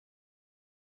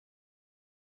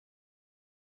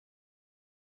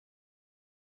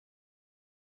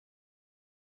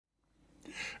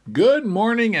Good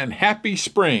morning and happy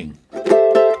spring.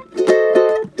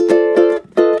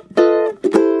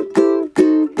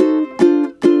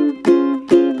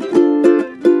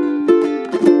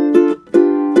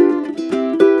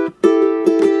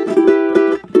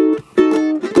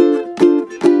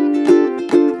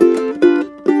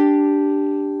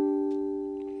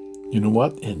 You know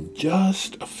what? In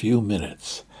just a few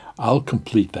minutes, I'll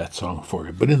complete that song for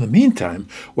you. But in the meantime,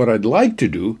 what I'd like to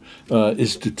do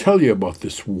is to tell you about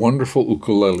this wonderful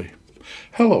ukulele.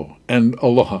 Hello and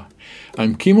aloha.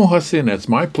 I'm Kimo Hussey, and it's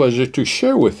my pleasure to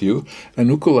share with you an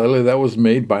ukulele that was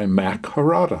made by Mac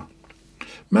Harada.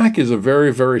 Mac is a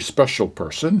very, very special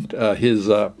person. His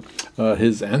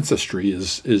ancestry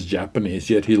is Japanese,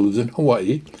 yet he lives in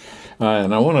Hawaii.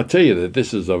 And I want to tell you that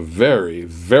this is a very,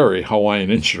 very Hawaiian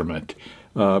instrument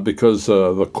because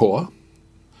the koa,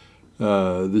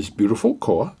 this beautiful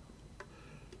koa,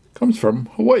 comes from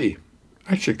Hawaii.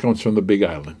 Actually, it comes from the Big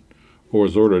Island, or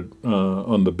was ordered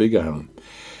on the Big Island.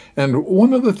 And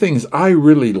one of the things I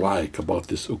really like about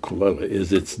this ukulele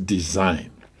is its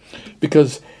design,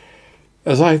 because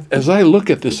as I look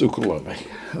at this ukulele,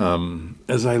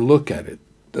 as I look at it,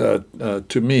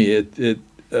 to me,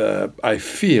 I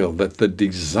feel that the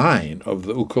design of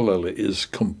the ukulele is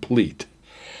complete,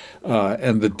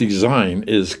 and the design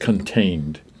is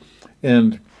contained.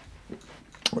 And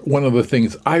one of the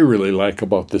things I really like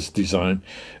about this design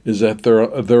is that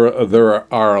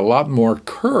there are a lot more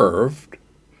curved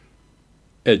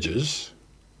edges,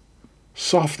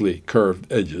 softly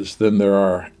curved edges, than there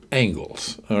are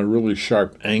angles, really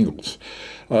sharp angles.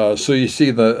 So you see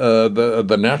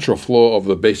the natural flow of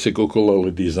the basic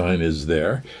ukulele design is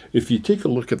there. If you take a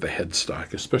look at the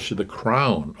headstock, especially the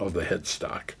crown of the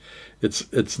headstock,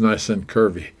 it's nice and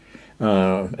curvy.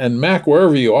 And Mac,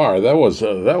 wherever you are, that was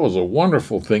a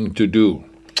wonderful thing to do.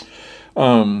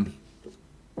 The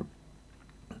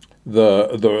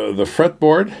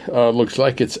fretboard looks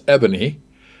like it's ebony.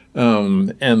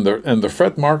 And the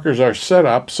fret markers are set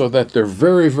up so that they're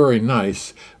very, very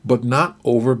nice, but not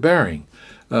overbearing.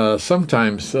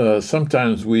 Sometimes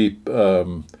we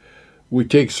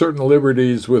take certain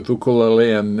liberties with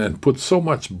ukulele and put so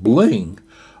much bling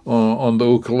on the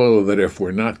ukulele that if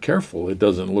we're not careful, it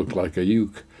doesn't look like a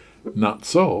uke. Not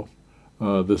so.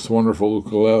 This wonderful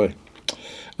ukulele.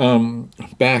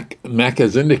 Mac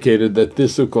has indicated that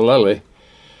this ukulele,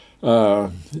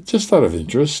 just out of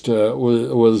interest,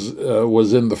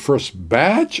 was in the first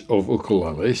batch of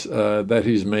ukuleles that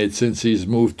he's made since he's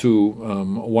moved to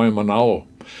Waimanalo.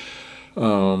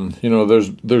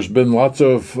 There's been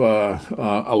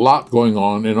a lot going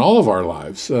on in all of our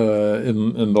lives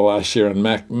in the last year, and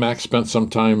Mac spent some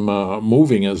time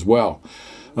moving as well.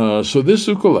 So this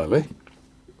ukulele,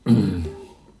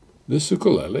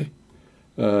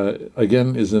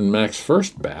 again, is in Mac's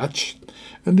first batch.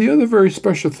 And the other very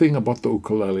special thing about the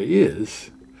ukulele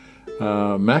is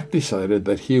Mac decided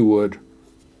that he would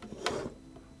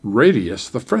radius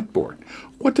the fretboard.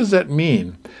 What does that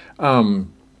mean?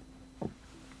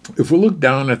 If we look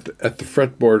down at the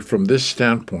fretboard from this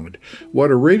standpoint,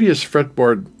 what a radius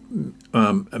fretboard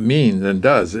means and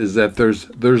does is that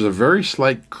there's a very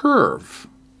slight curve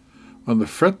on the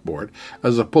fretboard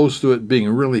as opposed to it being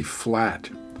really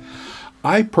flat.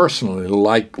 I personally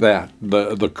like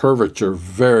the curvature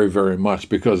very, very much,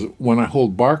 because when I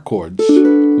hold bar chords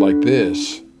like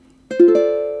this,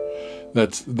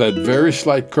 that very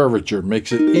slight curvature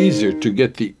makes it easier to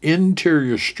get the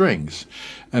interior strings,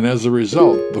 and as a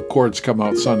result, the chords come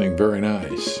out sounding very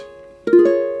nice.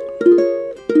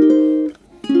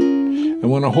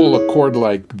 And when I hold a chord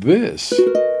like this,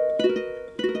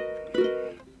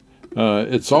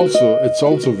 it's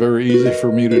also very easy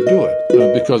for me to do it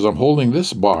because I'm holding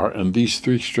this bar and these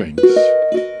three strings,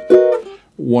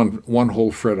 one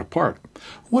whole fret apart.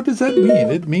 What does that mean?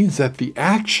 It means that the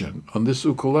action on this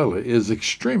ukulele is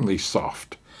extremely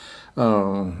soft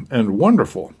and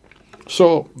wonderful.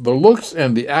 So the looks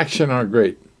and the action are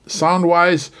great.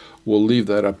 Sound-wise, we'll leave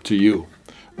that up to you.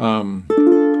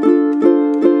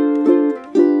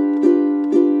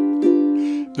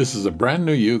 This is a brand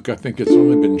new uke. I think it's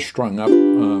only been strung up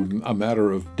a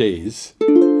matter of days.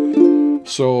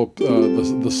 So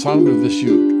the sound of this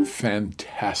uke,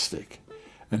 fantastic.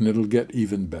 And it'll get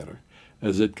even better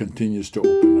as it continues to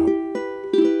open up.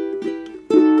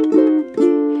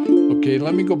 Okay,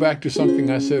 let me go back to something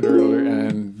I said earlier,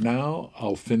 and now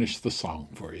I'll finish the song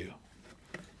for you.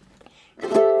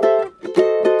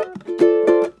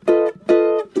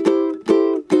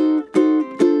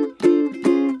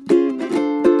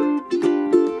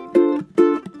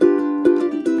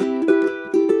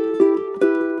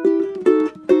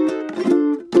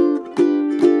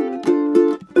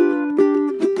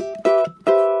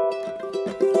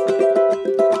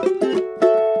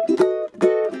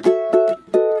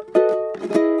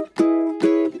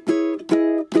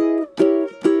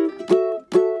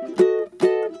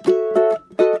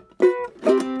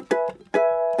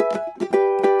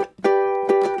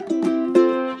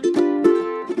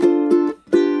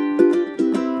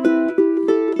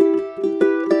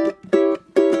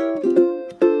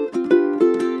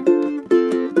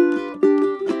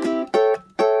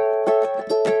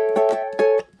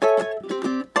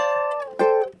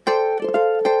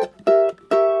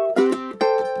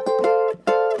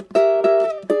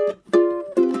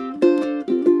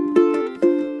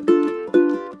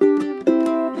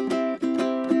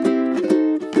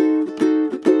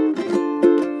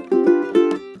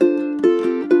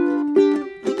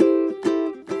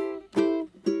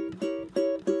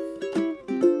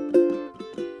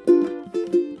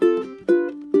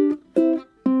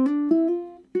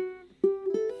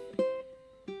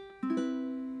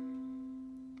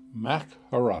 Mac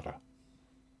Harada.